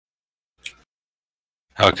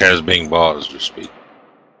Hellcat is being bought as we speak.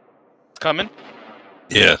 It's coming.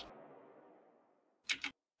 Yeah.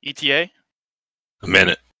 ETA? A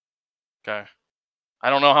minute. Okay. I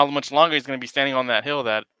don't know how much longer he's going to be standing on that hill,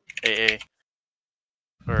 that AA.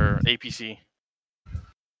 Or APC.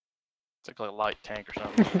 It's like a light tank or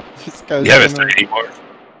something. This guy's You have it 3D marked?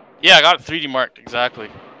 Yeah, I got it 3D marked, exactly.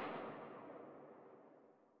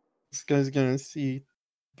 This guy's gonna see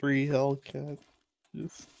 3 Hellcats.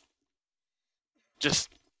 Just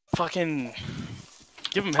fucking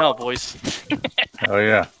give him hell, boys. Oh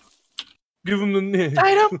yeah. Give him the name.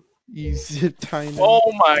 Item. You zip tiny.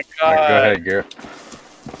 Oh my god. Right, go ahead, Garrett.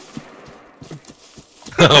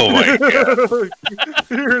 Oh my god.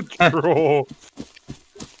 You're a troll.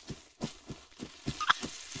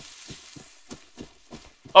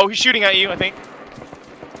 Oh, he's shooting at you, I think.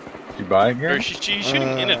 You buy it, Or Garrett? she's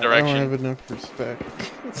shooting in a I direction. don't have enough respect.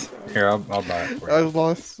 Here, I'll buy it for you. I've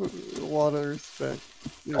lost a lot of respect.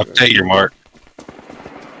 Update your mark.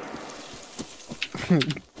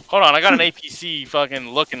 Hold on, I got an APC fucking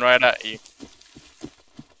looking right at you.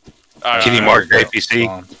 Alright, Can you mark APC?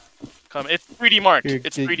 come. It's 3D marked. Here,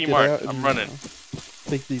 It's get 3D out marked. I'm and, running.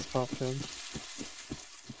 Take these pop guns.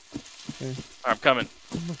 Okay. Alright, I'm coming.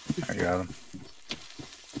 I got him.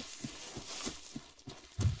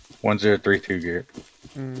 1032, Garrett.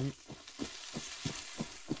 Mm.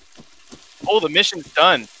 Oh, the mission's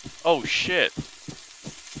done. Oh shit.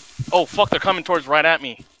 Oh fuck, they're coming towards right at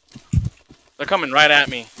me. They're coming right at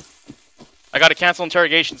me. I gotta cancel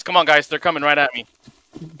interrogations. Come on, guys, they're coming right at me.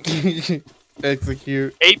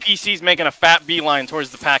 Execute. APC's making a fat beeline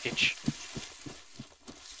towards the package.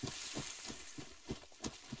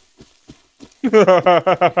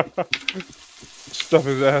 Stuff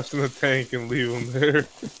his ass in the tank and leave him there.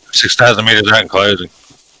 6,000 meters out in closing.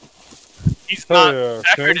 He's Oh, not yeah.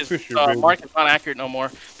 accurate. Sam Fisher, Is baby. mark is not accurate no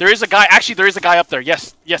more. There is a guy. Actually, there is a guy up there.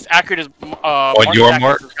 Yes, yes. Accurate is On your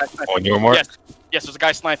mark? On your mark? Yes, yes. There's a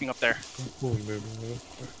guy sniping up there.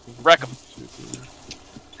 Wreck him.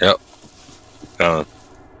 Yep.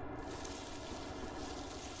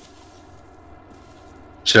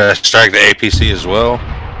 Should I strike the APC as well?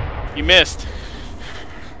 You missed.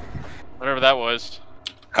 Whatever that was.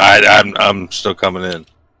 I'm still coming in.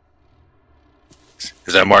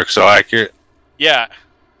 Is that mark so accurate? Yeah.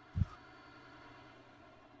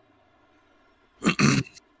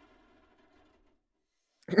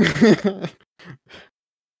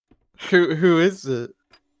 Who is it?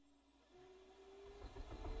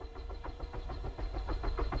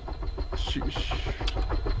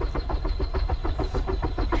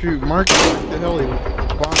 Shoot, Mark the heli.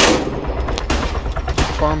 Bomb.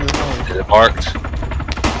 Just bomb the heli. Is it marked?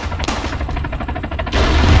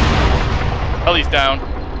 Heli's down.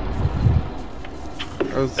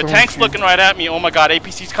 Oh, The tank's looking right at me. Oh my god,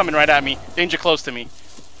 APC's coming right at me. Danger close to me.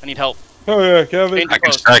 I need help. Oh yeah, Kevin. Danger I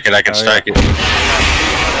can close. strike it, I can strike it.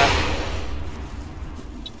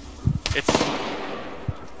 It's...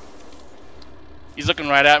 He's looking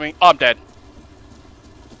right at me. Oh, I'm dead.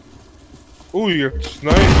 Ooh, you're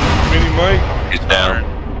sniped. Mini Mike. He's down.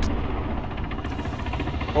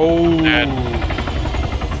 Oh. Dead.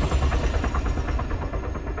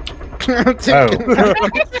 I'm taking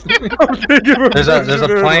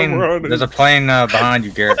There's a plane behind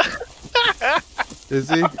you, Garrett. Is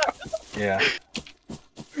he? Yeah.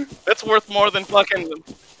 That's worth more than fucking...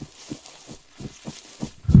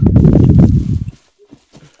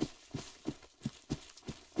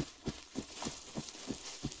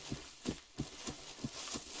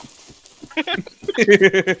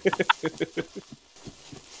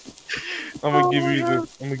 I'm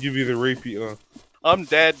gonna give you the repeat. I'm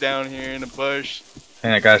dead down here in the bush.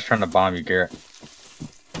 And that guy's trying to bomb you, Garrett.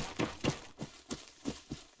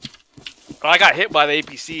 Oh, I got hit by the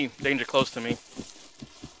APC. Danger close to me.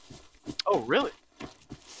 Oh, really?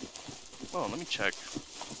 Oh, let me check.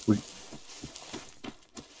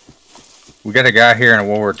 We got a guy here in a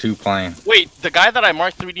World War II plane. Wait, the guy that I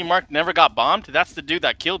marked 3D marked never got bombed? That's the dude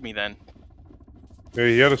that killed me then. Yeah,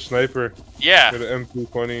 he had a sniper. Yeah. He had an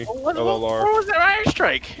M220 What LLR. was that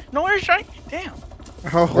airstrike? No airstrike? Damn.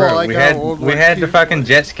 Oh, Bro, I we got had World we War had II to fucking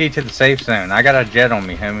jet ski to the safe zone. I got a jet on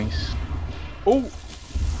me, homies. Oh,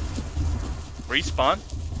 Respawn?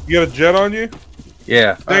 you got a jet on you?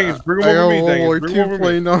 Yeah. Dang it, bring him I got over me, World dang War it, bring II him over me.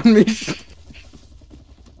 plane on me. If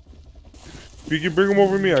you can bring him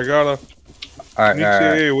over me, I got a Alright,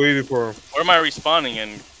 alright. ETA waiting for him. Where am I respawning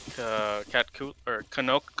in?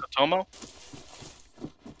 Katomo?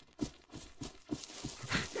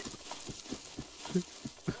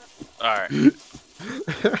 Alright.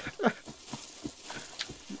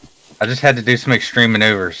 I just had to do some extreme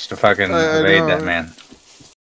maneuvers to fucking I evade know. that man.